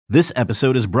This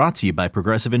episode is brought to you by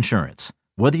Progressive Insurance.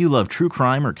 Whether you love true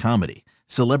crime or comedy,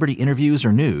 celebrity interviews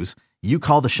or news, you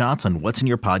call the shots on what's in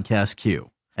your podcast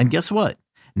queue. And guess what?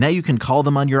 Now you can call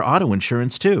them on your auto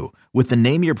insurance too with the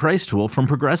Name Your Price tool from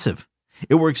Progressive.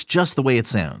 It works just the way it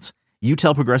sounds. You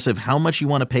tell Progressive how much you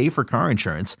want to pay for car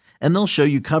insurance, and they'll show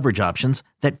you coverage options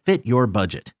that fit your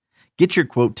budget. Get your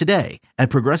quote today at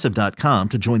Progressive.com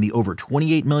to join the over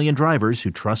 28 million drivers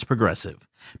who trust Progressive.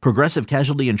 Progressive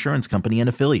Casualty Insurance Company and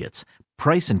Affiliates.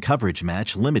 Price and coverage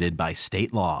match limited by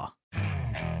state law.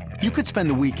 You could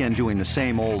spend the weekend doing the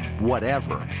same old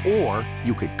whatever, or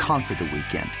you could conquer the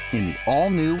weekend in the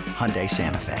all-new Hyundai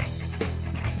Santa Fe.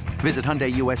 Visit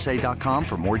HyundaiUSA.com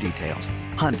for more details.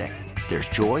 Hyundai, there's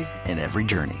joy in every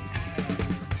journey.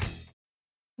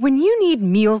 When you need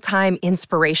mealtime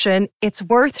inspiration, it's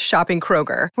worth shopping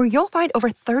Kroger, where you'll find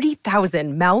over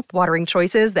 30,000 mouth-watering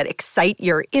choices that excite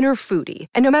your inner foodie.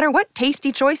 And no matter what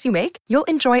tasty choice you make, you'll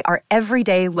enjoy our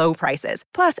everyday low prices,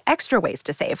 plus extra ways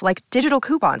to save, like digital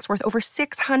coupons worth over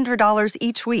 $600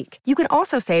 each week. You can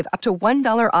also save up to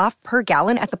 $1 off per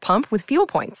gallon at the pump with fuel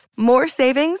points. More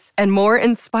savings and more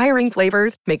inspiring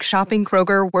flavors make shopping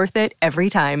Kroger worth it every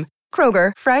time.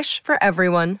 Kroger, fresh for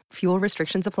everyone. Fuel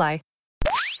restrictions apply.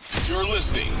 You're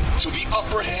listening to the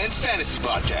Upper Hand Fantasy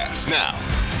Podcast. Now,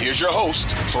 here's your host,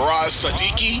 Faraz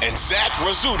Siddiqui and Zach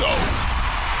Rizzuto.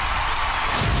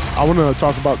 I want to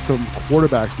talk about some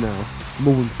quarterbacks now,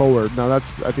 moving forward. Now, I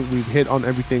think we've hit on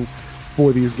everything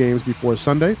for these games before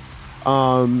Sunday.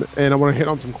 And I want to hit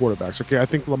on some quarterbacks. Okay, I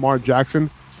think Lamar Jackson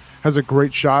has a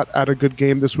great shot at a good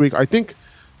game this week. I think,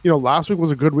 last week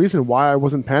was a good reason why I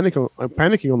wasn't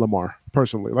panicking on Lamar,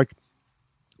 personally. Like,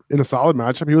 in a solid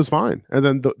matchup, he was fine. And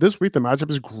then this week, the matchup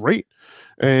is great.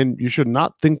 And you should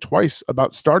not think twice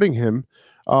about starting him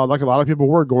like a lot of people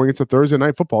were going into Thursday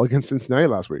Night Football against Cincinnati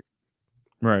last week.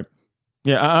 Right.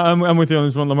 Yeah, I'm with you on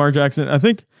this one. Lamar Jackson, I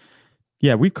think,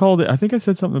 we called it. I think I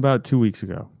said something about it 2 weeks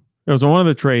ago. It was on one of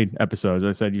the trade episodes.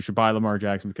 I said you should buy Lamar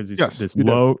Jackson because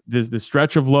this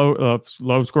stretch of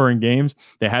low scoring games.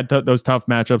 They had those tough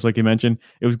matchups, like you mentioned.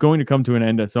 It was going to come to an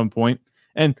end at some point.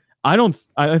 And I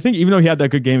think even though he had that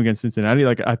good game against Cincinnati,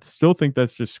 I still think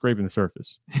that's just scraping the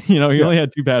surface. He only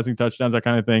had 2 passing touchdowns, that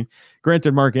kind of thing.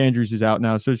 Granted, Mark Andrews is out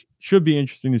now, so it should be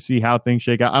interesting to see how things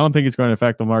shake out. I don't think it's going to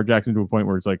affect Lamar Jackson to a point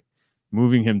where it's like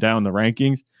moving him down the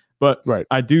rankings. But right.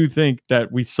 I do think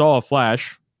that we saw a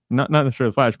flash, not necessarily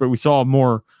a flash, but we saw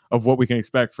more of what we can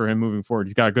expect for him moving forward.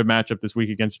 He's got a good matchup this week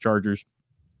against the Chargers.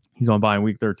 He's on bye in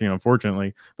week 13,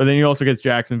 unfortunately. But then he also gets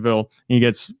Jacksonville, and he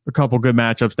gets a couple good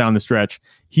matchups down the stretch.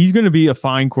 He's going to be a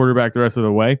fine quarterback the rest of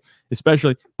the way,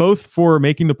 especially both for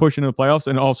making the push into the playoffs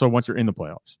and also once you're in the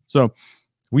playoffs. So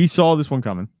we saw this one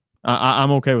coming.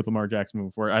 I'm okay with Lamar Jackson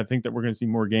moving forward. I think that we're going to see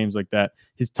more games like that.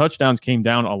 His touchdowns came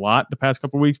down a lot the past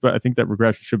couple of weeks, but I think that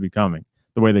regression should be coming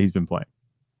the way that he's been playing.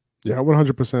 Yeah,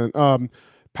 100%.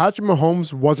 Patrick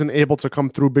Mahomes wasn't able to come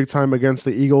through big time against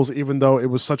the Eagles, even though it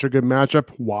was such a good matchup.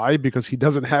 Why? Because he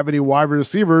doesn't have any wide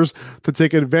receivers to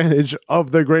take advantage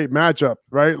of the great matchup,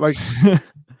 right?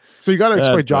 So you got to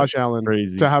expect Josh Allen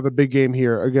to have a big game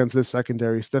here against this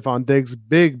secondary. Stephon Diggs'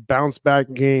 big bounce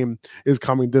back game is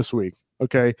coming this week.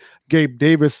 Okay, Gabe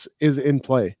Davis is in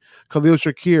play. Khalil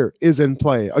Shakir is in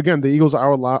play. Again, the Eagles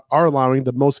are allowing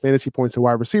the most fantasy points to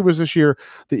wide receivers this year.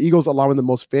 The Eagles allowing the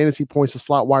most fantasy points to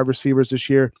slot wide receivers this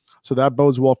year. So that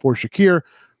bodes well for Shakir,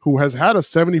 who has had a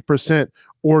 70%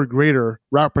 or greater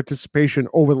route participation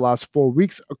over the last 4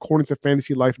 weeks, according to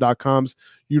FantasyLife.com's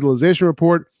utilization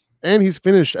report. And he's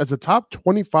finished as a top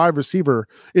 25 receiver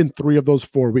in 3 of those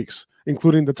 4 weeks,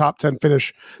 including the top 10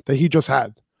 finish that he just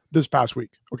had this past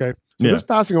week. Okay. So this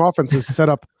passing offense is set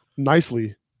up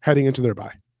nicely heading into their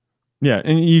bye. Yeah,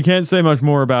 and you can't say much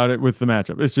more about it with the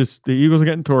matchup. It's just the Eagles are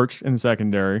getting torched in the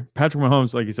secondary. Patrick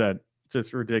Mahomes, like you said,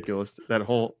 just ridiculous. That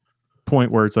whole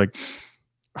point where it's like,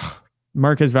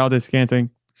 Marquez Valdes-Scantling,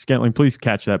 please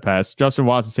catch that pass. Justin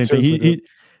Watson, same thing.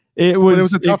 It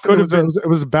was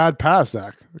a bad pass,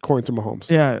 Zach, according to Mahomes.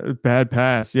 Yeah, bad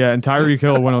pass. Yeah, and Tyreek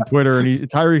Hill went on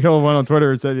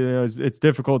Twitter and said it's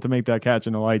difficult to make that catch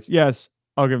in the lights. Yes,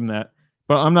 I'll give him that,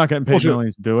 but I'm not getting paid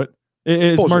millions to do it.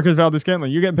 It's Marquez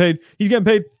Valdes-Scantling. You're getting paid. He's getting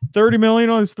paid $30 million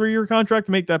on his 3-year contract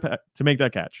to make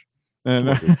that catch.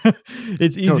 And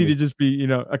it's easy to just be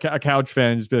a couch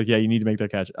fan and just be like, yeah, you need to make that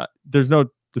catch. There's no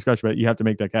discussion about it. You have to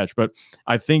make that catch. But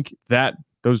I think that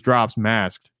those drops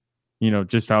masked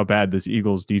just how bad this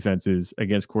Eagles defense is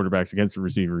against quarterbacks, against the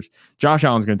receivers. Josh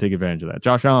Allen's going to take advantage of that.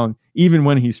 Josh Allen, even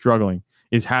when he's struggling,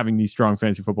 is having these strong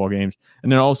fantasy football games.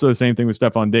 And then also the same thing with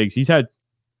Stephon Diggs.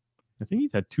 I think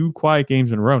he's had 2 quiet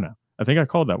games in a row now. I think I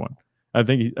called that one. I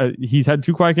think he's had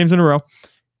 2 quiet games in a row.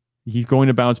 He's going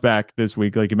to bounce back this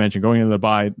week, like you mentioned, going into the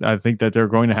bye. I think that they're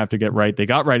going to have to get right. They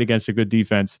got right against a good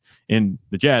defense in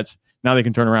the Jets. Now they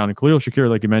can turn around. And Khalil Shakir,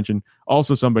 like you mentioned,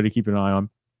 also somebody to keep an eye on.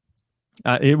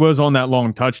 It was on that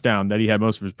long touchdown that he had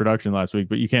most of his production last week,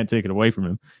 but you can't take it away from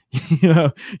him.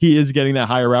 He is getting that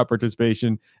higher route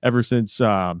participation ever since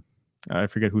I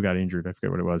forget who got injured. I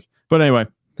forget what it was. But anyway,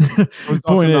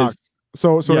 point is,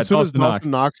 so as soon as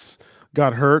Dawson Knox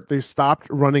got hurt, they stopped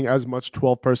running as much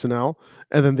 12 personnel,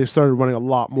 and then they started running a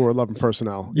lot more 11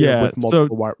 personnel. With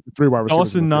multiple three wide receivers.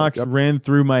 Dawson Knox ran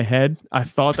through my head. I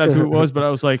thought that's who it was, but I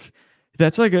was like,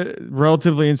 that's like a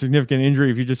relatively insignificant injury.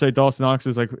 If you just say Dawson Knox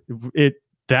is like it,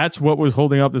 that's what was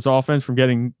holding up this offense from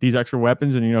getting these extra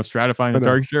weapons and stratifying the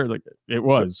target share. Like it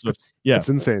was. It's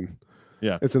insane.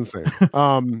 Yeah, it's insane.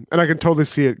 And I can totally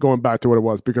see it going back to what it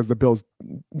was because the Bills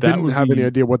didn't have any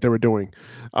idea what they were doing.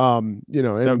 That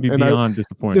would be beyond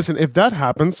disappointing. Listen, if that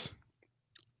happens,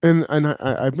 and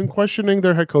I've been questioning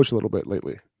their head coach a little bit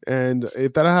lately, and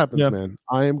if that happens, man,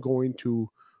 I am going to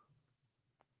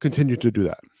continue to do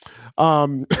that.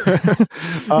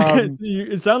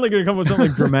 It sounds like you're gonna come with something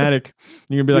like dramatic.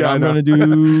 You're gonna be like, I'm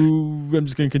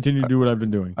just gonna continue to do what I've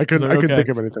been doing. I couldn't think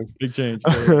of anything. Big change.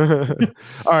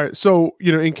 All right. So,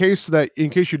 in case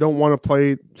you don't want to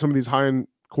play some of these high-end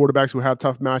quarterbacks who have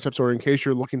tough matchups, or in case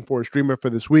you're looking for a streamer for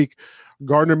this week,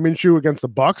 Gardner Minshew against the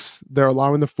Bucks. They're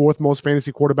allowing the fourth most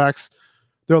fantasy points to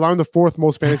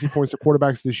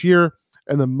quarterbacks this year,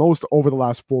 and the most over the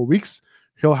last 4 weeks.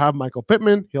 He'll have Michael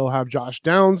Pittman. He'll have Josh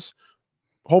Downs,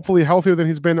 hopefully healthier than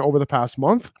he's been over the past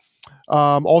month.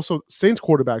 Also, Saints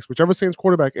quarterbacks, whichever Saints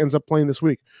quarterback ends up playing this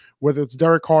week, whether it's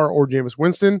Derek Carr or Jameis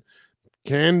Winston,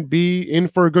 can be in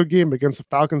for a good game against the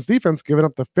Falcons defense, giving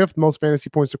up the 5th most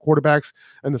fantasy points to quarterbacks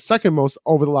and the 2nd most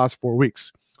over the last 4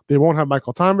 weeks. They won't have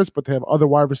Michael Thomas, but they have other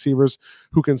wide receivers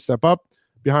who can step up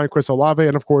behind Chris Olave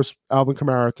and, of course, Alvin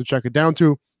Kamara to check it down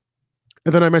to.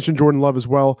 And then I mentioned Jordan Love as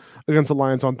well against the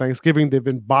Lions on Thanksgiving. They've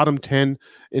been bottom 10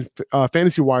 in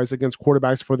fantasy-wise against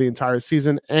quarterbacks for the entire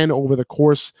season and over the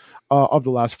course of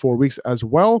the last 4 weeks as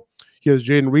well. He has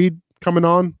Jaden Reed coming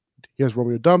on. He has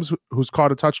Romeo Doubs, who's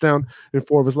caught a touchdown in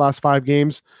 4 of his last 5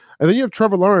 games. And then you have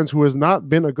Trevor Lawrence, who has not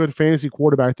been a good fantasy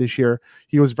quarterback this year.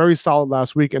 He was very solid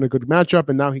last week in a good matchup,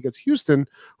 and now he gets Houston,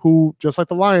 who, just like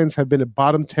the Lions, have been a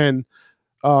bottom 10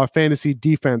 fantasy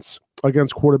defense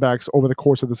against quarterbacks over the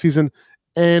course of the season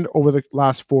and over the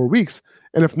last 4 weeks.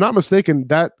 And if not mistaken,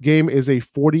 that game is a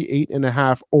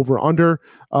 48.5 over under.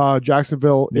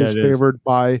 Jacksonville is favored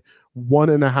by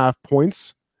 1.5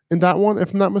 points in that one,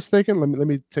 if I'm not mistaken. Let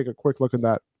me take a quick look at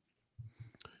that.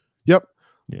 Yep.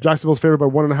 Yeah. Jacksonville's favored by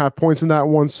 1.5 points in that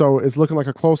one. So it's looking like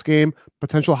a close game,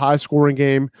 potential high scoring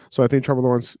game. So I think Trevor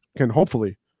Lawrence can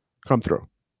hopefully come through.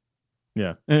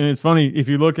 Yeah. And it's funny, if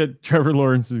you look at Trevor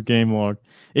Lawrence's game log,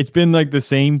 it's been like the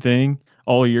same thing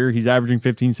all year. He's averaging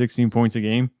 15, 16 points a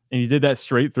game. And he did that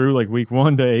straight through like week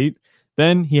 1 to 8.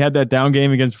 Then he had that down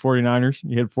game against 49ers.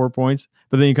 He had 4 points,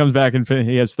 but then he comes back and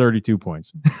he has 32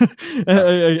 points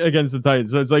against the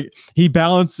Titans. So it's like he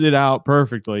balanced it out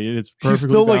perfectly. It's perfectly he's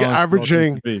still like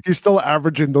averaging. He's still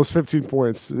averaging those 15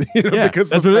 points.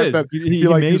 Because that's what it is.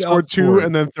 He scored 2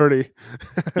 and then 30.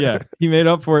 Yeah, he made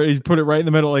up for it. He's put it right in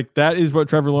the middle. Like that is what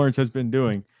Trevor Lawrence has been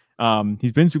doing.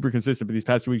 He's been super consistent, but these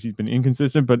past 2 weeks he's been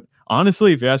inconsistent. But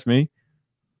honestly, if you ask me,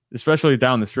 especially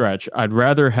down the stretch, I'd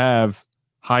rather have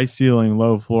high ceiling,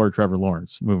 low floor Trevor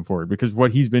Lawrence moving forward, because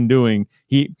what he's been doing,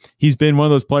 he's been one of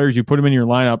those players you put him in your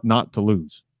lineup not to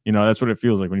lose. That's what it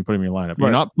feels like when you put him in your lineup. Right.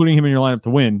 You're not putting him in your lineup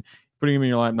to win, putting him in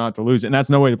your lineup not to lose. And that's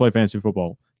no way to play fantasy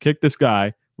football. Kick this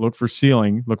guy, look for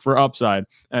ceiling, look for upside.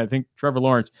 And I think Trevor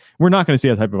Lawrence, we're not going to see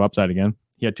that type of upside again.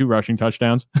 He had 2 rushing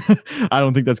touchdowns. I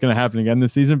don't think that's going to happen again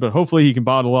this season, but hopefully he can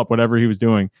bottle up whatever he was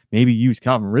doing. Maybe use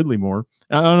Calvin Ridley more.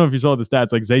 I don't know if you saw the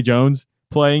stats, like Zay Jones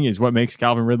playing is what makes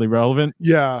Calvin Ridley relevant.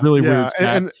 Really weird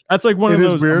stat. And that's like one of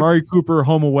those Amari Cooper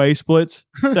home away splits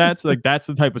stats. Like that's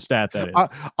the type of stat that is.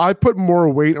 I put more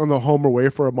weight on the home away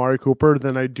for Amari Cooper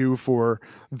than I do for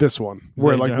this one,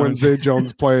 where when Zay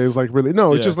Jones plays, like really,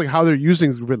 no, it's just like how they're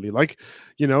using Ridley. Like,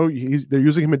 they're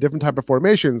using him in different type of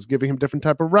formations, giving him different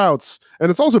type of routes, and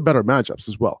it's also better matchups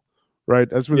as well. Right,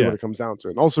 that's really what it comes down to.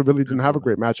 And also, really didn't have a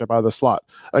great matchup out of the slot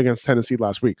against Tennessee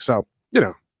last week. So it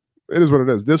is what it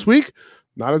is. This week,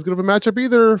 not as good of a matchup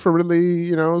either for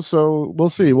Ridley, so we'll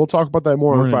see. We'll talk about that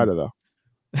more on Friday, though.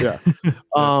 Yeah.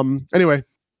 Anyway,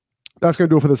 that's going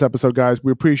to do it for this episode, guys.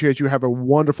 We appreciate you. Have a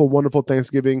wonderful, wonderful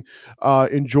Thanksgiving.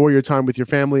 Enjoy your time with your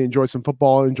family. Enjoy some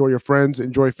football. Enjoy your friends.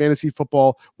 Enjoy fantasy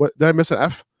football. What did I miss an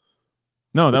F?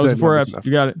 No, that was 4 Fs.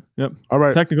 You got it. Yep. All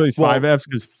right. Technically, it's 5 Fs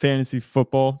because fantasy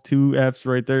football, 2 Fs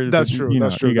right there. That's true.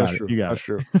 That's true. That's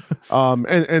true.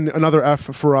 And another F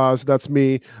for Oz. That's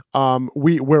me.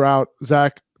 We're out.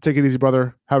 Zach, take it easy,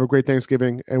 brother. Have a great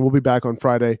Thanksgiving, and we'll be back on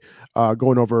Friday,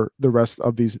 going over the rest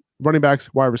of these running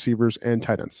backs, wide receivers, and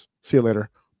tight ends. See you later.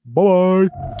 Bye.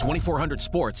 2400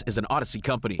 Sports is an Odyssey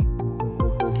company.